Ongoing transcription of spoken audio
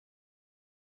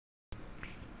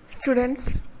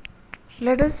Students,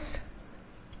 let us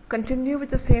continue with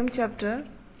the same chapter.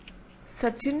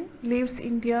 Sachin leaves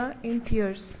India in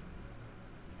tears.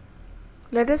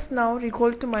 Let us now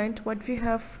recall to mind what we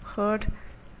have heard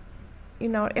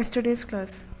in our yesterday's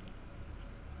class.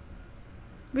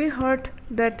 We heard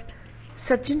that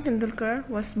Sachin Tendulkar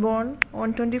was born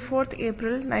on 24th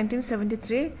April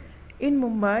 1973 in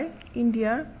Mumbai,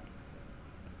 India.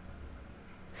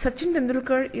 Sachin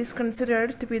Tendulkar is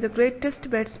considered to be the greatest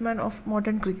batsman of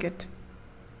modern cricket.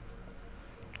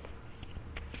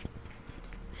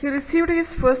 He received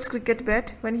his first cricket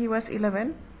bat when he was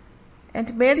 11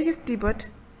 and made his debut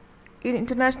in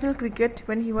international cricket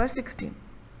when he was 16.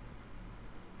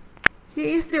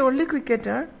 He is the only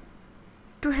cricketer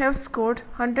to have scored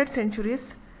 100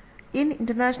 centuries in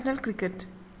international cricket.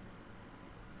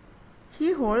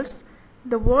 He holds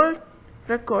the world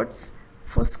records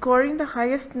for scoring the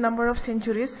highest number of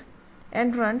centuries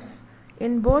and runs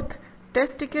in both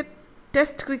Test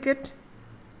cricket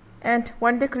and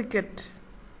one-day cricket.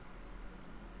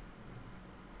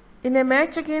 In a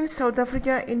match against South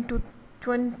Africa in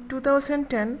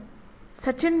 2010,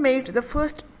 Sachin made the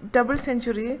first double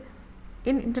century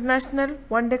in international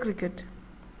one-day cricket.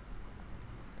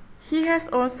 He has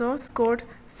also scored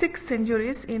 6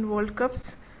 centuries in World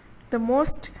Cups, the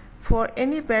most for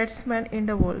any batsman in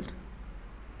the world.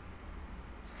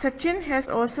 Sachin has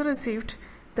also received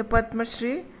the Padma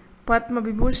Shri, Padma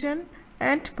Vibhushan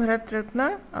and Bharat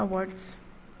Ratna awards.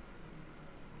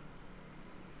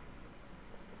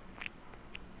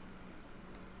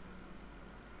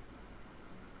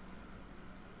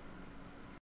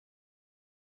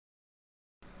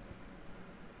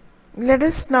 Let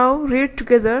us now read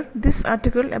together this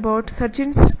article about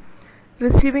Sachin's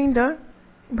receiving the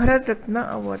Bharat Ratna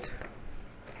award.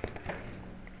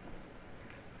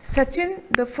 Sachin,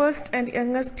 the first and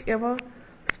youngest ever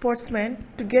sportsman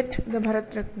to get the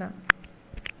Bharat Ratna.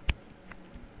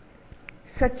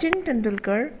 Sachin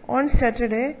Tendulkar on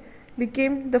Saturday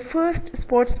became the first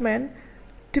sportsman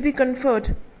to be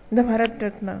conferred the Bharat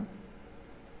Ratna.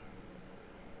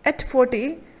 At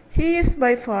 40, he is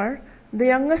by far the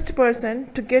youngest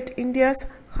person to get India's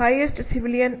highest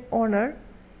civilian honor,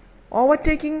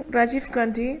 overtaking Rajiv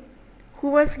Gandhi,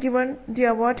 who was given the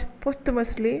award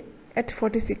posthumously at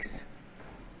 46.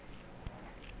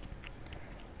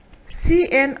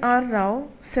 C.N.R. Rao,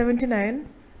 79,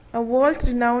 a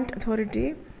world-renowned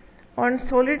authority on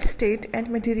solid-state and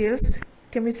materials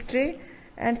chemistry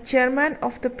and chairman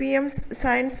of the PM's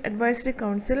Science Advisory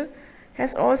Council,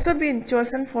 has also been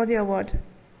chosen for the award,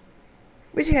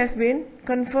 which has been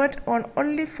conferred on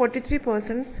only 43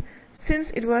 persons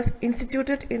since it was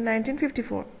instituted in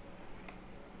 1954.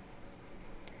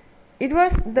 It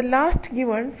was the last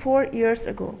given 4 years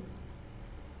ago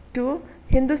to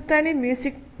Hindustani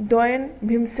music doyen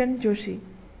Bhimsen Joshi.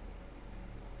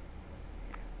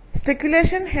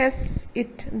 Speculation has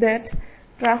it that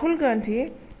Rahul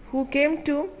Gandhi, who came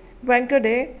to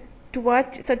Wankhede to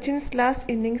watch Sachin's last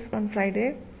innings on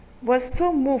Friday, was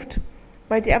so moved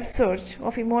by the upsurge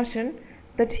of emotion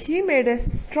that he made a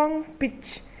strong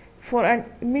pitch for an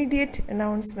immediate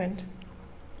announcement.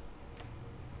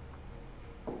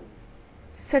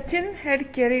 Sachin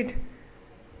had carried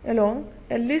along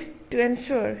a list to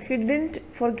ensure he didn't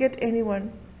forget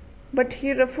anyone, but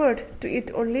he referred to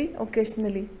it only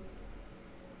occasionally.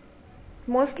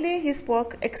 Mostly he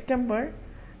spoke extempore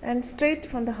and straight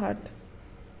from the heart.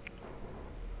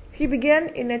 He began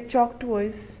in a choked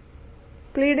voice,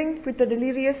 pleading with the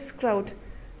delirious crowd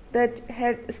that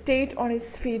had stayed on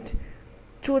its feet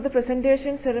through the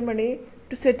presentation ceremony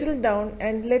to settle down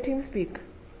and let him speak.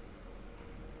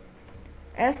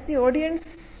 As the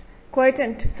audience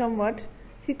quietened somewhat,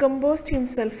 he composed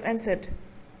himself and said,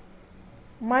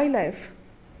 "My life,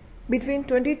 between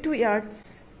 22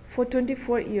 yards for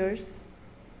 24 years,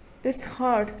 it's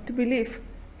hard to believe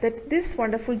that this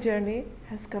wonderful journey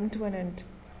has come to an end."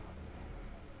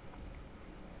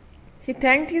 He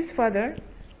thanked his father,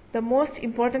 the most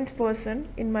important person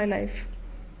in my life,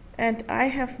 and I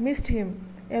have missed him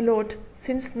a lot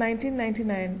since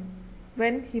 1999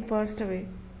 when he passed away.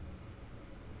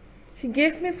 He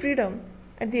gave me freedom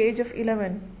at the age of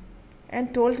 11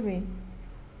 and told me,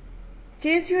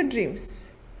 "Chase your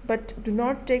dreams, but do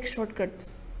not take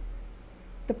shortcuts.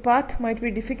 The path might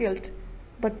be difficult,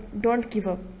 but don't give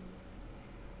up."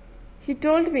 He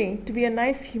told me to be a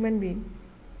nice human being,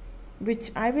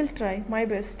 which I will try my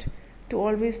best to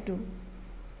always do.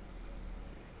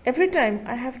 Every time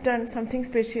I have done something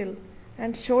special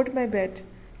and showed my bed,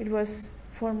 it was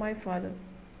for my father.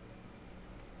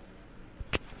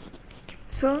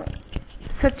 So,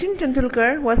 Sachin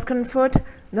Tendulkar was conferred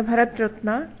the Bharat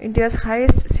Ratna, India's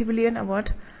highest civilian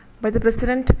award, by the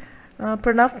President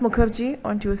Pranab Mukherjee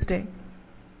on Tuesday.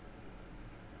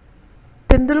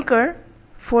 Tendulkar,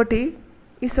 40,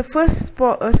 is the first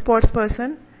sports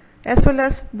person as well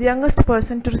as the youngest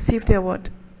person to receive the award.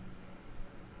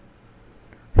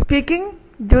 Speaking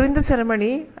during the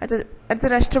ceremony at the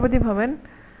Rashtrapati Bhavan,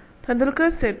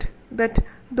 Tendulkar said that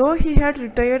though he had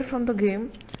retired from the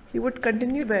game, he would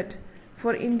continue to bat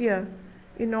for India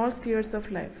in all spheres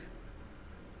of life.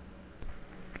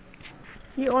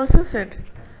 He also said,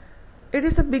 "It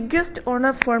is the biggest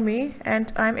honor for me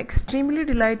and I am extremely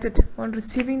delighted on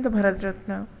receiving the Bharat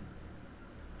Ratna.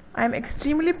 I am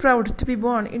extremely proud to be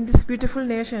born in this beautiful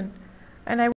nation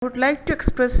and I would like to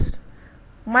express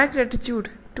my gratitude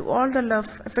to all the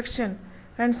love, affection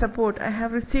and support I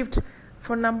have received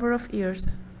for a number of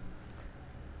years."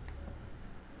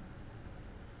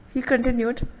 He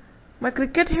continued, "My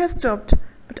cricket has stopped,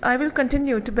 but I will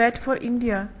continue to bat for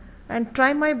India and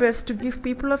try my best to give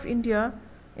people of India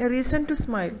a reason to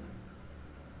smile.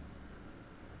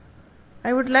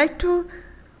 I would like to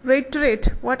reiterate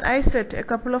what I said a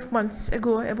couple of months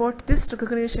ago about this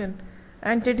recognition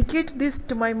and dedicate this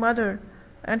to my mother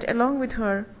and along with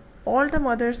her all the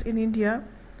mothers in India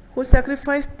who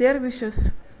sacrificed their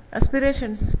wishes,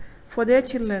 aspirations for their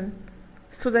children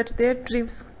so that their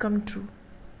dreams come true."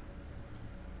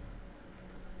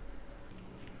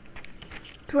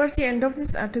 Towards the end of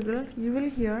this article, you will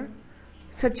hear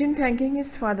Sachin thanking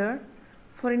his father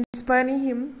for inspiring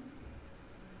him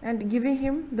and giving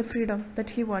him the freedom that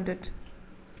he wanted.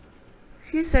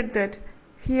 He said that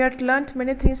he had learnt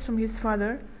many things from his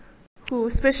father, who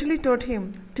specially taught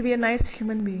him to be a nice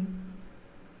human being.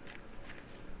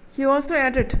 He also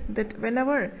added that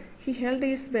whenever he held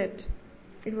his bat,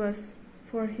 it was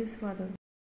for his father.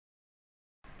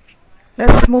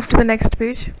 Let's move to the next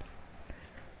page.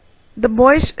 The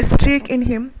boyish streak in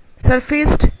him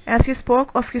surfaced as he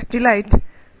spoke of his delight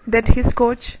that his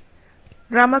coach,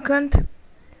 Ramakant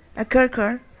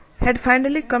Akarkar, had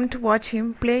finally come to watch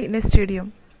him play in a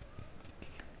stadium.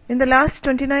 In the last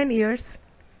 29 years,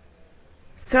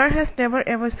 Sir has never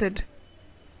ever said,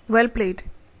 "Well played,"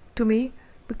 to me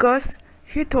because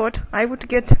he thought I would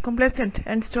get complacent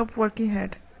and stop working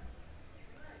hard.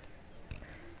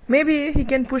 Maybe he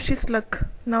can push his luck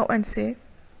now and say,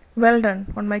 "Well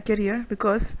done on my career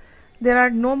because there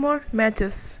are no more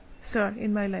matches, sir,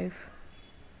 in my life."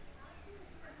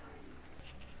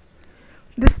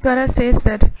 This para says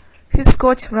that his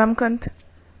coach Ramkant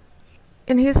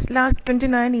in his last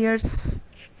 29 years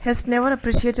has never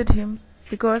appreciated him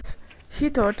because he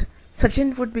thought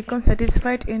Sachin would become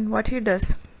satisfied in what he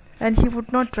does and he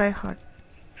would not try hard.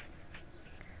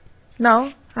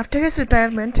 Now, after his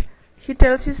retirement, he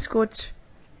tells his coach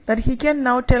that he can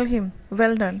now tell him,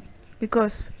 "Well done,"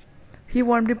 because he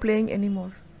won't be playing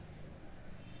anymore.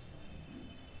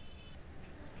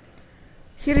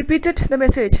 He repeated the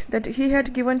message that he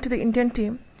had given to the Indian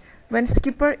team when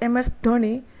skipper MS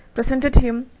Dhoni presented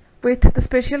him with the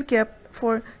special cap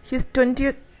for his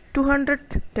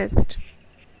 200th test.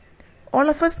 All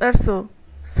of us are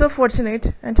so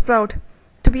fortunate and proud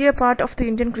to be a part of the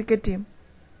Indian cricket team.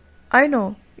 I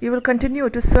know you will continue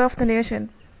to serve the nation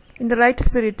in the right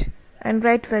spirit and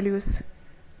right values.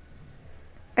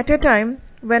 At a time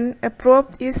when a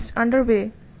probe is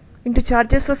underway into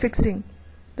charges of fixing,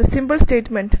 the simple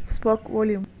statement spoke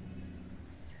volume.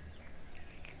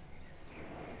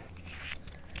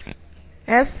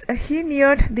 As he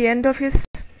neared the end of his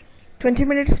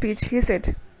 20-minute speech, he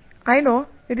said, "I know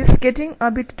it is getting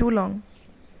a bit too long."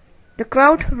 The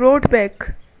crowd roared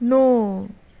back, "No."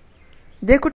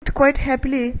 They could quite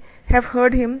happily have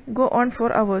heard him go on for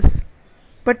hours,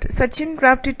 but Sachin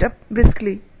wrapped it up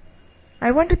briskly.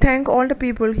 "I want to thank all the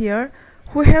people here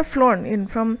who have flown in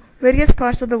from various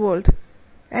parts of the world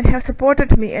and have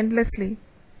supported me endlessly.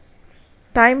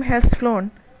 Time has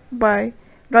flown by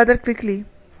rather quickly,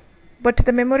 but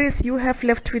the memories you have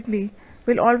left with me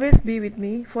will always be with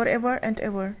me forever and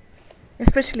ever.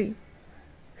 Especially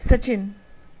Sachin,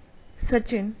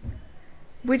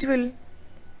 which will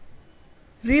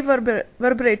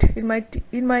reverberate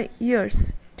in my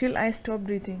ears till I stop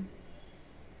breathing."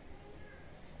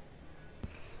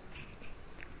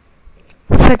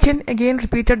 Sachin again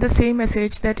repeated the same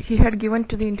message that he had given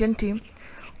to the Indian team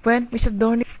when Mr.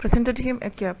 Dhoni presented him a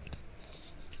cap.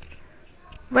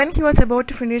 When he was about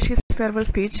to finish his farewell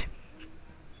speech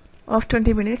of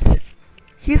 20 minutes,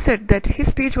 he said that his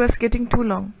speech was getting too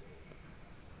long.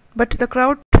 But the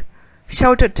crowd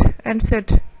shouted and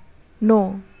said, "No."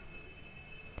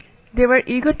 They were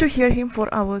eager to hear him for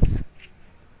hours.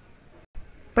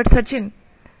 But Sachin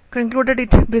concluded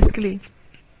it briskly.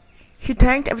 He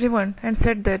thanked everyone and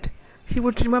said that he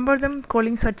would remember them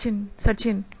calling Sachin,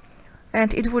 Sachin,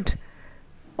 and it would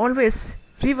always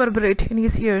reverberate in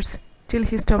his ears till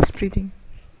he stops breathing.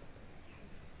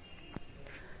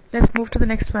 Let's move to the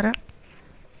next para.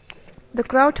 The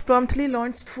crowd promptly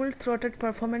launched full-throated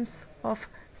performance of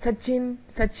Sachin,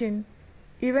 Sachin,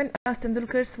 even as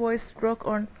Tendulkar's voice broke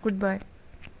on goodbye.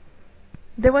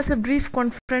 There was a brief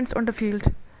conference on the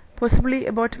field, possibly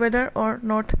about whether or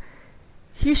not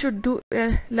he should do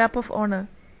a lap of honor.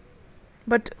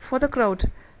 But for the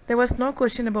crowd, there was no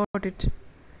question about it.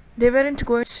 They weren't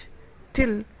going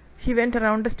till he went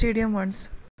around the stadium once.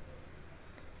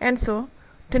 And so,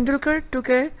 Tendulkar took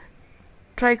a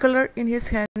tricolor in his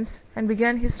hands and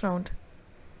began his round.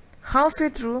 Halfway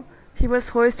through, he was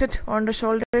hoisted on the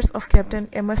shoulders of Captain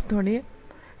MS Dhoni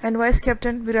and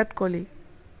Vice-Captain Virat Kohli.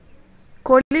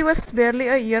 Kohli was barely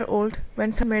a year old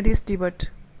when he made his debut.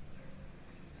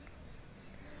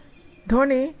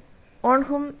 Dhoni, on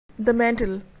whom the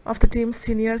mantle of the team's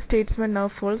senior statesman now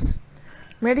falls,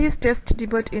 made his Test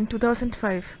debut in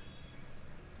 2005,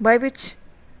 by which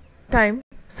time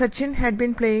Sachin had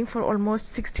been playing for almost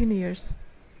 16 years.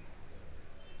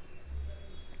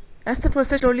 As the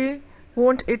procession slowly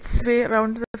wound its way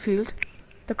round the field,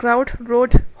 the crowd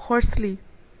roared hoarsely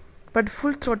but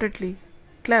full-throatedly,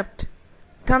 clapped,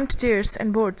 thumped chairs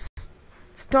and boards,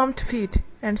 stomped feet,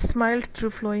 and smiled through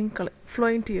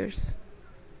flowing tears.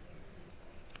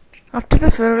 After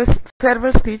the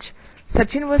farewell speech,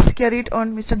 Sachin was carried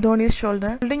on Mr. Dhoni's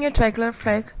shoulder, holding a tricolor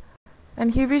flag,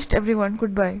 and he wished everyone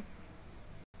goodbye.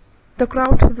 The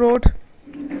crowd roared,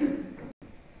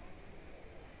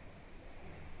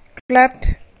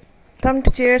 clapped,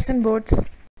 thumped chairs and boards,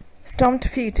 stomped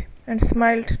feet, and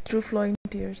smiled through flowing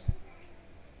tears.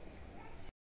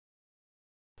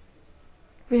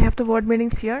 We have the word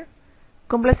meanings here.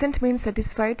 Complacent means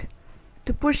satisfied.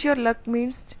 To push your luck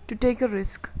means to take a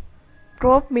risk.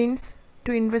 Probe means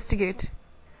to investigate.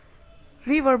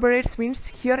 Reverberates means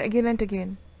hear again and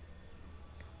again.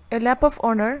 A lap of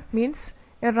honor means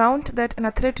a round that an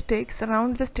athlete takes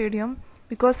around the stadium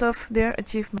because of their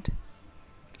achievement.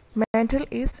 Mantle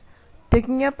is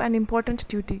taking up an important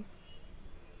duty.